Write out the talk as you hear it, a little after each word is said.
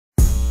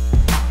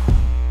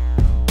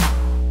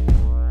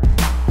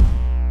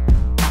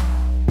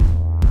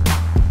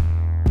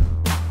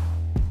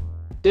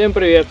Всем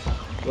привет!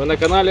 Вы на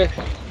канале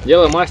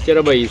Дело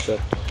мастера боится.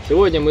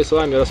 Сегодня мы с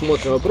вами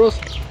рассмотрим вопрос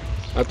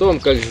о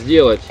том, как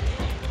сделать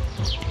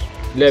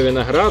для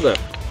винограда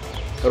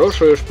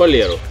хорошую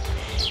шпалеру.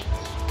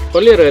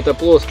 Шпалера — это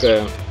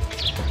плоская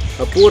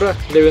опора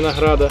для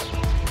винограда.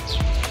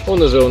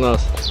 Он уже у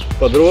нас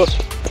подрос.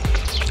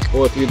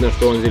 Вот видно,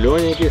 что он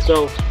зелененький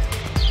стал.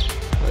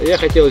 Я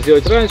хотел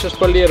сделать раньше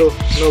шпалеру,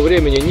 но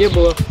времени не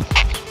было.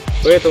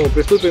 Поэтому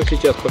приступим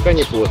сейчас, пока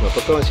не поздно,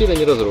 пока он сильно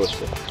не разросся.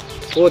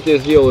 Вот я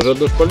сделал уже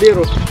одну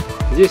шпалеру.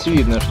 Здесь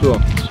видно, что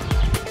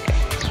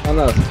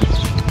она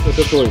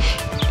высотой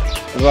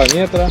 2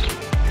 метра.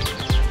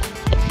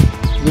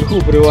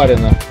 Вверху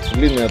приварена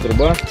длинная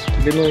труба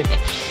длиной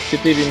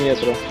 4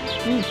 метра.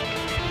 И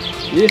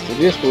есть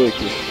две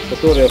стойки,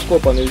 которые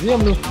вкопаны в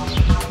землю,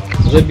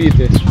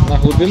 забиты на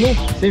глубину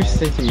 70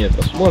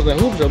 сантиметров. Можно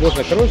глубже,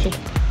 можно короче,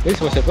 в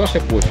зависимости от вашей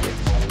почвы.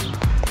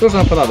 Что же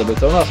нам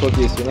понадобится? У нас вот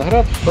есть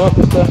виноград,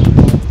 капуста,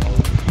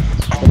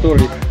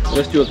 который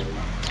растет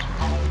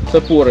с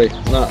опорой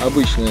на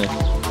обычные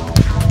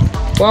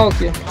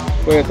палки.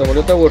 Поэтому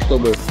для того,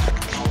 чтобы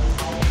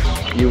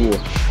его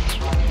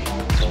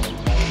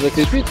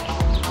закрепить,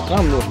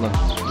 нам нужно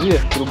две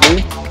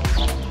трубы.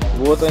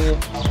 Вот они,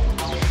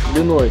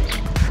 длиной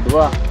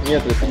 2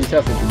 метра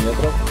 50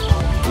 сантиметров.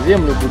 В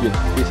землю будет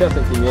 50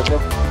 сантиметров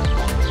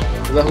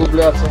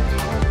заглубляться.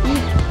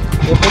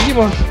 И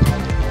необходима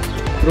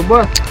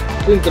труба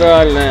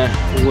центральная.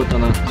 Вот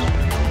она,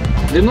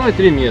 длиной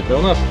 3 метра.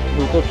 У нас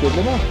будет общая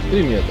длина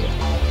 3 метра.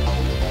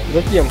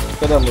 Затем,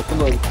 когда мы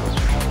установим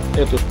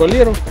эту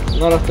шпалеру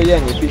на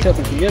расстоянии 50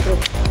 сантиметров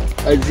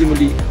от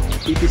земли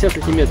и 50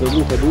 сантиметров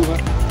друг от друга,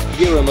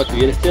 делаем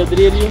отверстия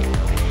дрелью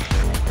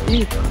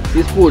и,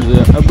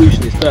 используя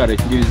обычный старый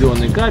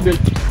телевизионный кабель,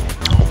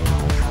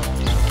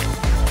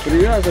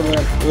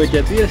 привязываем в эти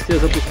отверстия,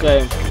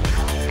 запускаем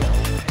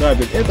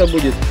кабель. Это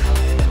будет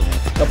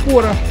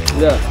опора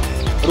для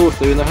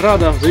роста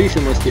винограда в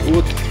зависимости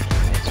от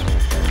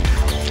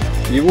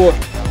его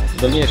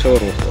дальнейшего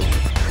роста.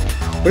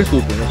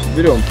 Приступим. Значит,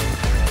 берем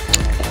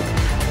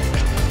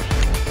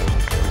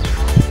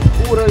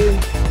уровень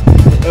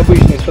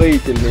обычный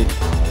строительный.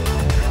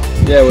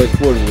 Я его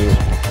использую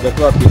для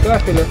кладки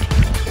кафеля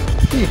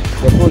и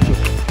для прочих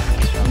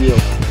дел.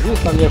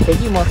 Здесь нам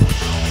необходима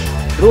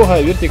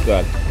строгая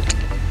вертикаль.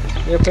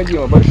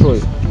 Необходимо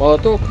большой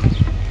молоток,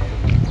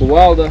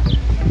 кувалда,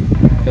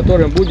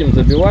 которым будем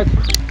забивать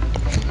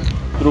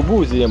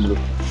трубу в землю.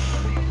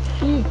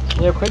 И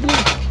необходим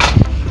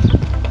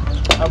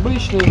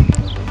обычная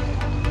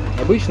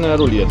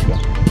рулетка,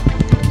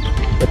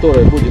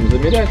 которой будем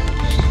замерять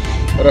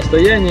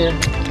расстояние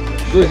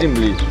до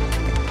земли,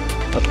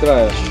 от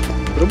края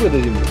трубы до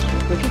земли.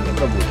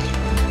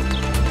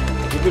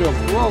 Берем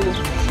кувалду,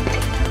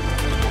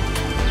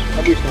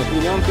 обычно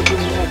клемянку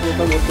применять для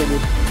того, чтобы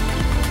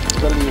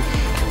залить.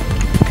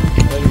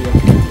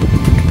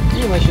 И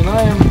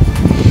начинаем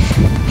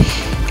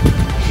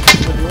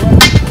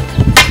забивать.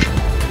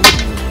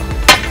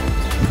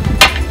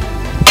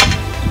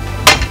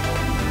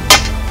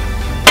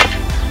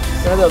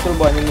 Когда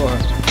труба немного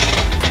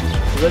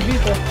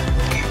забита,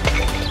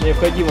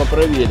 необходимо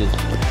проверить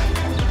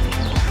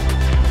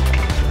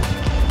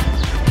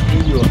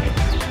ее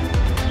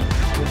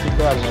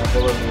вертикальное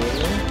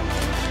положение.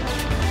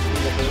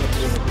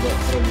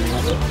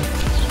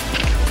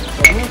 С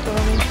одной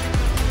стороны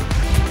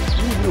и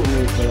с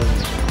другой стороны.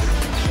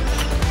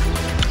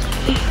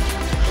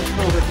 После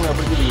того, как мы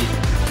определили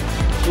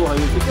строго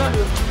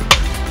вертикалью,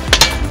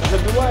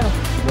 забиваем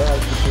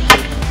дальше.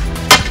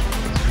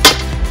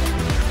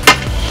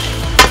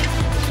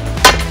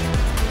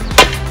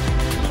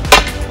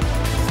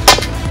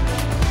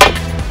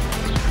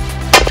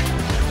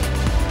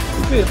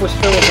 Теперь, после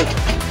того, как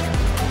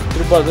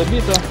труба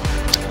забита,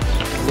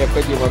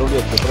 необходимо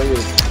рулеткой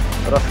проверить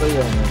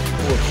расстояние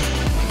от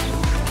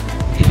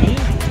земли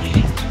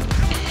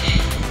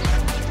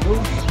до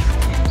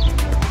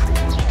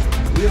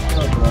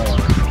верхнего края.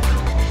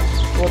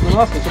 Вот у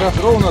нас как раз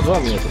ровно 2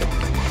 метра.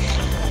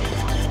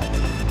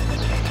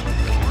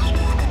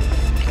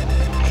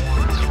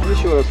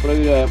 Еще раз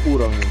проверяем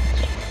уровень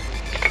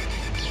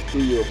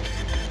ее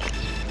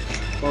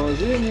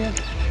положения.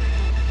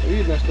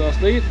 Видно, что она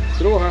стоит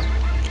строго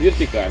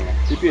вертикально.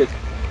 Теперь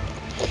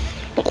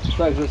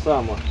так же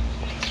само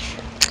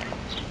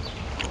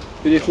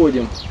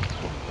переходим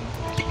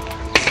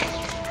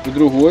к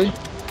другой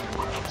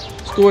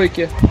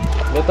стойке.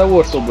 Для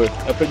того, чтобы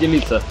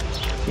определиться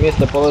с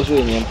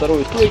местоположением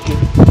второй стойки,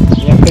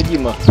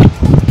 необходимо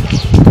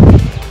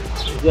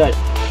взять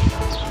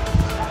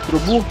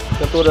трубу,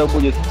 которая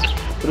будет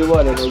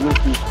приварена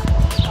вверху,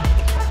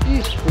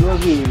 и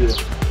приложив ее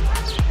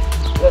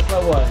к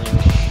основанию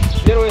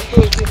первой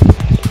стойки,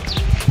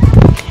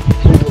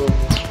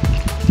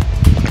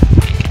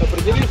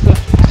 определиться с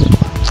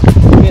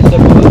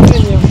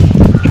местоположением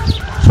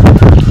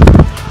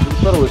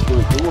второй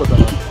стойки. Вот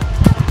она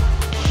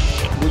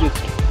будет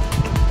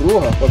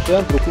строго по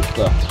центру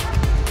куска.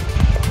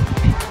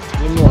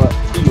 Немного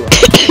ее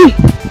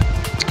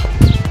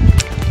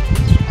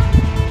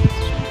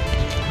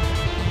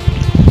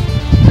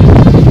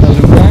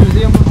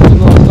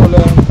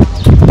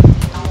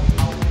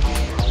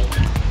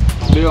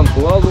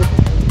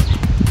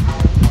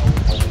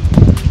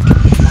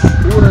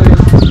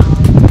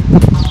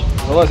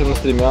залазим на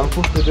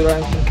стремянку,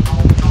 забираемся,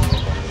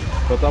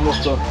 потому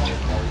что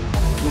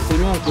на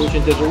стремянке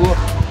очень тяжело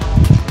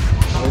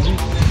водить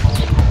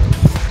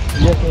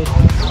верхний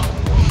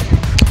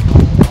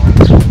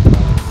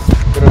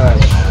край.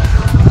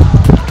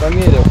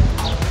 Померив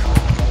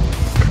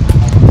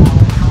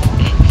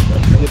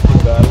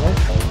вертикально,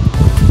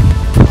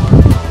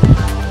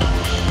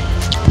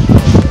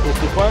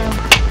 приступаем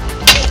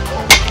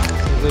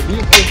к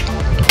забивке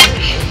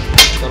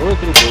второй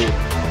трубы,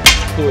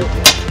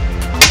 стойки,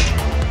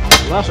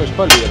 наши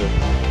шпалеры.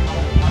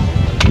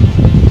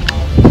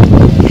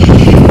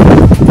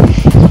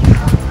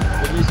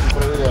 Здесь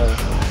проверяем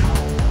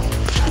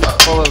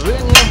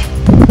положение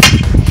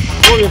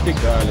по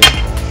вертикали.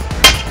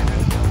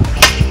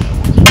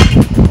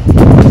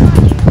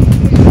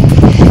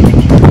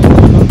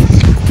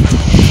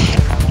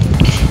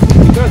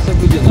 Вертикаль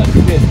соблюдена.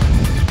 Теперь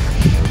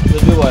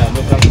забиваем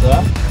до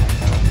конца.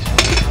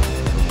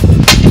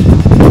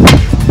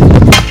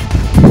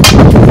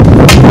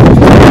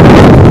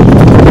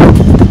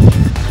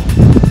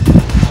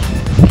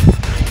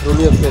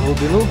 Рулетка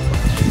глубину,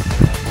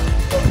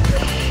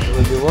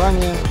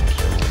 забивание,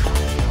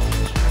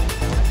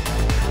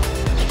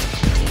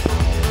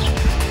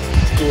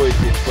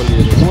 стойки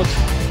шпалеры. Вот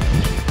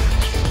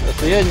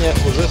расстояние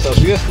уже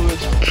соответствует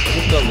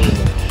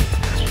установленному.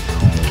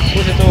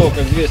 После того,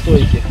 как две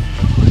стойки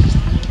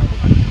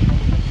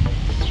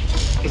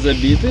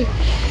забиты,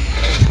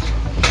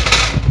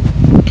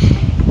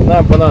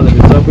 нам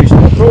понадобится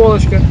обычная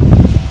проволочка,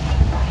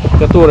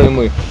 которой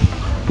мы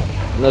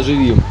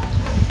наживим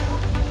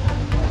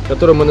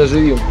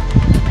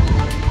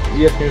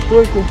верхнюю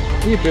стойку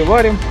и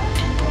приварим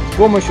с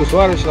помощью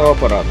сварочного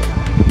аппарата.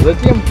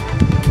 Затем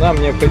нам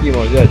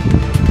необходимо взять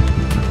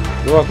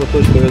два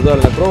кусочка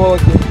вязальной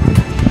проволоки,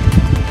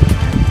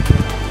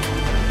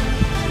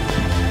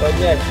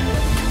 поднять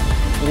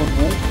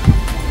трубу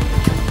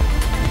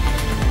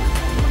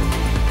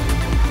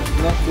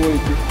на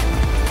стойке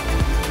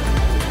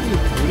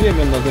и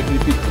временно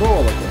закрепить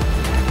проволоку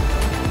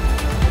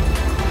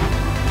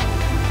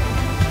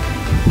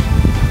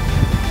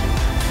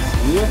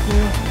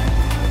верхнюю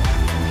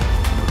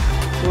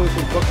стойку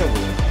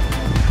боковую.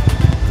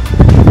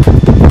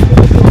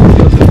 Это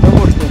делается для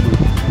того, чтобы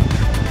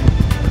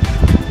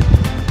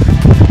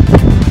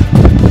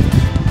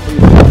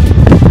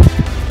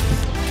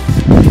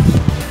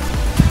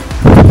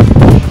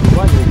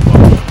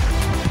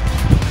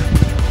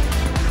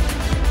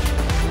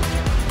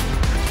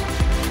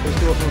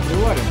если вот мы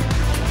приварим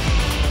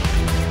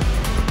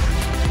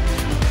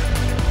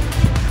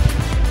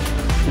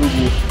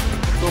трубу,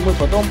 то мы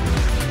потом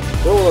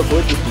проволоку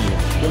эту снимем.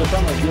 То же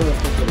самое делаем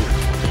со второй.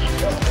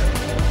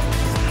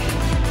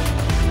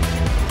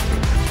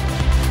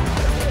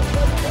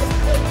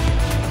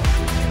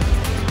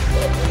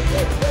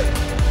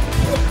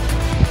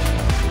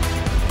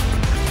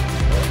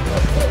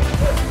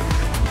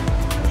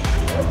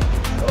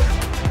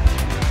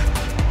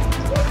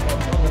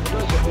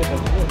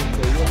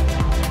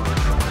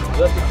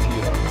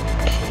 Зафиксируем.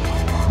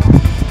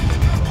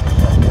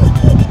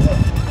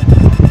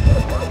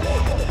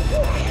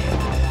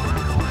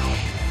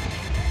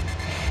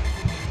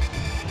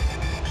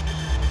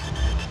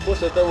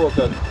 После того,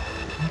 как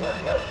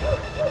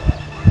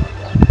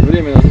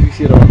временно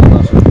зафиксирована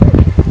наша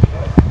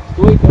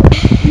стойка,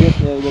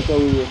 верхняя и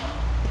боковые,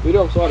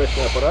 берем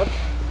сварочный аппарат,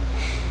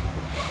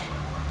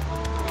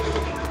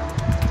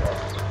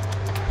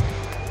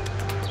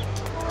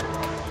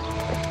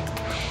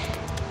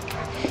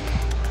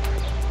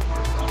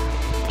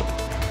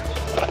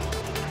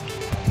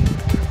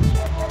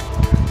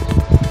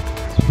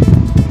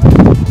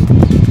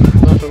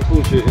 в нашем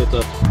случае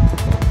это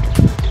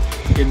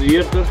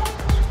инвертор.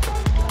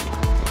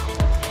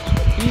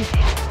 И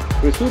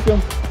приступим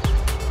к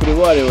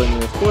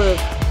привариванию стоек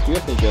к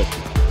верхней части.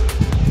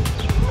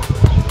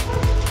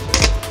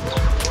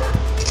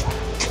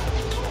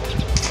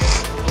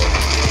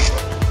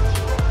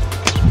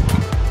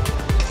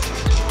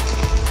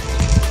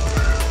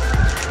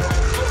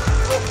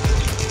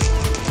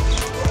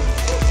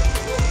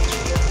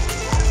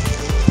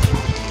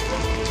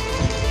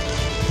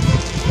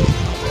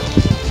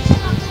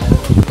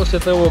 После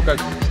того, как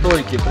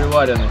стойки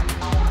приварены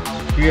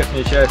к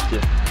верхней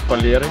части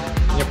шпалеры,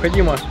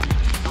 необходимо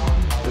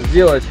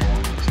сделать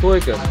в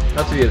стойках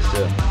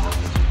отверстия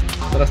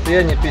на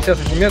расстоянии 50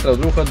 сантиметров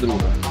друг от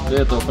друга. Для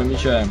этого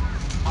помечаем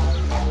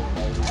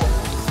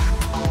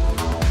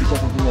 50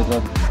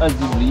 сантиметров от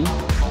земли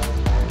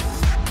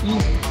и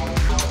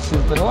с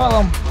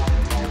интервалом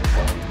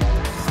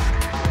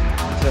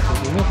 50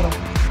 сантиметров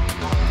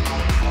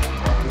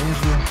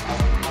между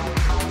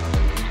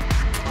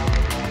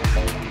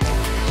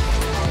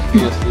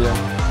отверстия.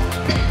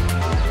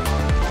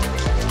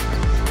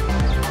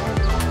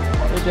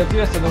 Эти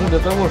отверстия нужны для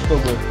того,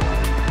 чтобы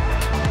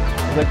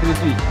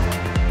закрепить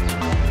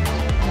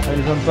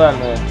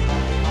горизонтальное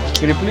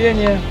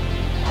крепление.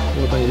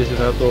 Вот они здесь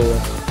уже готовы.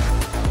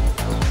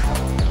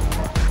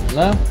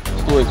 На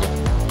стойках.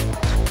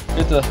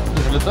 Это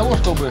для того,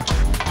 чтобы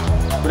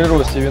при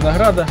росте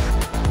винограда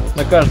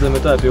на каждом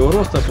этапе его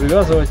роста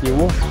привязывать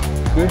его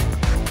к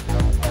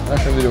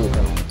нашим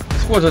веревкам.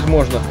 Использовать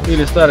можно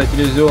или старый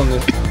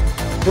телевизионный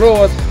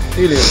провод,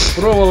 или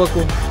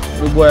проволоку,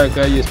 любая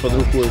какая есть под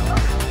рукой.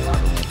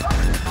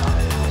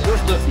 Все,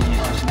 что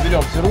есть.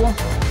 Берем сверло,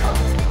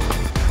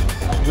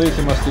 в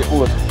зависимости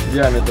от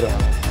диаметра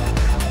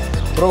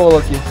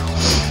проволоки.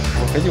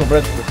 Необходимо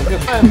брать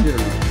сверлить.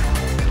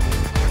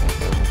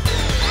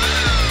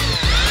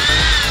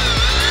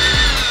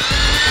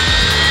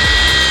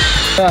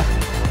 Для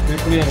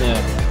крепления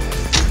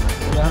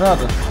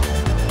винограда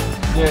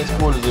я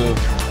использую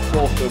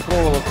толстую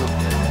проволоку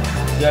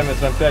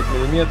диаметром 5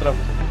 мм.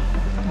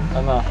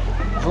 Она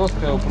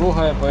жесткая,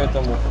 упругая,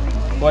 поэтому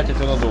хватит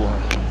ее надолго.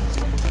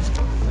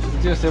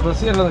 Отверстие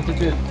просверлено,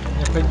 теперь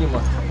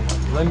необходимо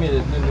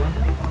замерить длину.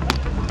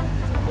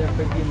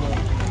 Необходимо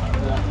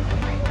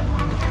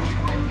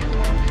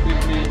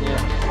крепление.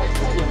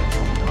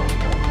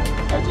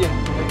 Один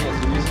конец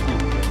ввести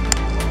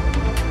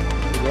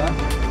сюда.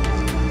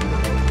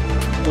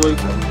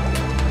 Стойку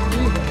и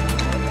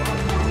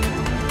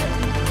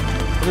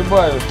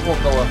прибавив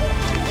около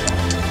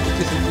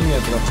 5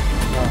 сантиметров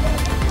на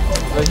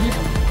загиб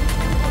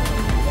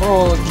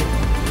проволоки,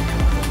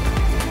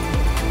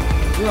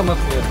 делаем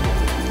отверстие.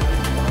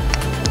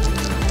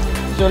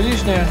 Все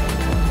лишнее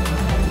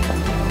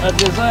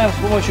отрезаем с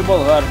помощью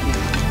болгарки.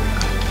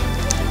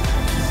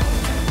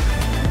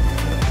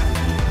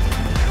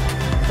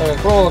 Так как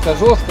проволока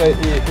жесткая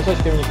и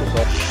кусочками не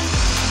кусать.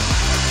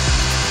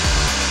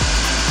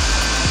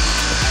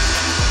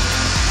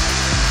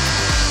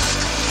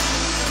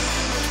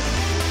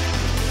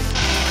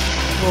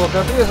 Проволока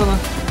отрезана,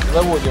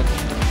 заводим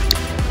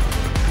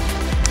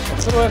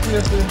второе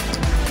отверстие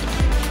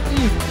и,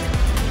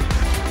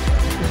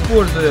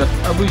 используя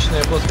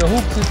обычные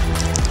плоскогубцы,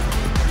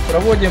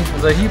 проводим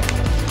загиб.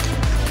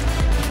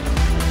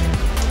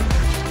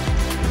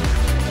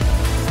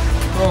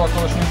 Проволока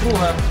очень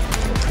упругая,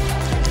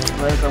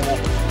 поэтому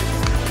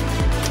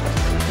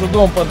с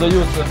трудом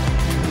поддается.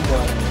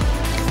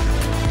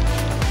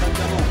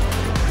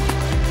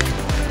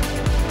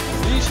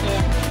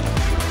 Лишнее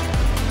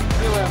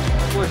делаем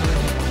такой же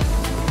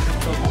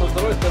со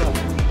второй стороны.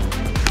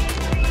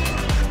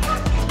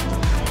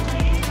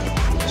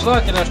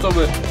 Желательно,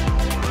 чтобы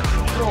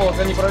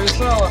проволока не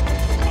провисала,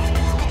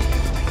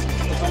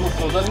 потому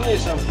что в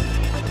дальнейшем,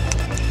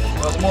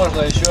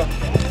 возможно, еще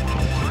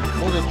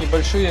будут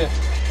небольшие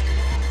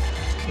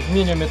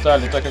изменения в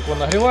металле, так как он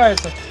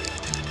нагревается,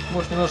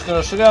 может немножко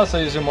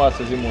расширяться и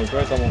сжиматься зимой,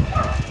 поэтому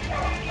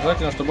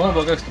желательно, чтобы он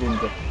был как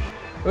струнка.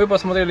 Вы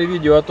посмотрели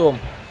видео о том,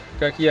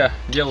 как я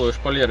делаю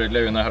шпалеры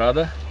для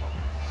винограда,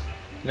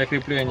 для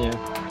крепления.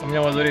 У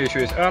меня во дворе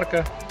еще есть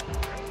арка,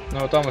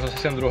 но там уже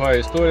совсем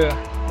другая история.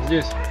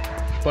 Здесь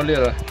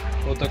шпалера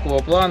вот такого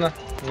плана,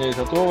 у меня есть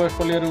готовые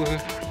шпалеры уже.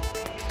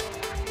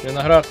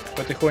 Виноград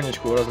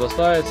потихонечку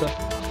разрастается.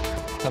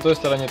 На той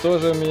стороне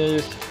тоже у меня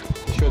есть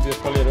еще две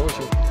шпалеры,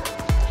 очень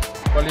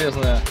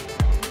полезная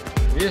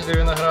вещь для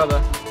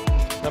винограда.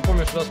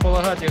 Напомню, что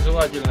располагать их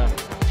желательно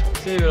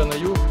с севера на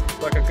юг,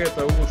 так как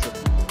это улучшит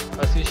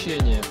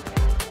освещение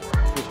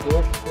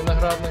кустов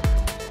виноградных.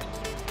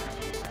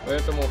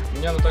 Поэтому у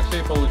меня так все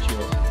и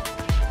получилось.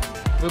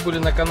 Вы были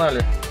на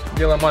канале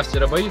Дело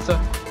мастера боится.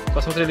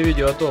 Посмотрели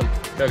видео о том,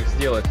 как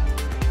сделать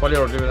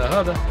шпалеру для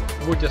винограда.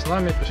 Будьте с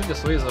нами, пишите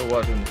свои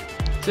зауважения.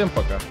 Всем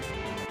пока!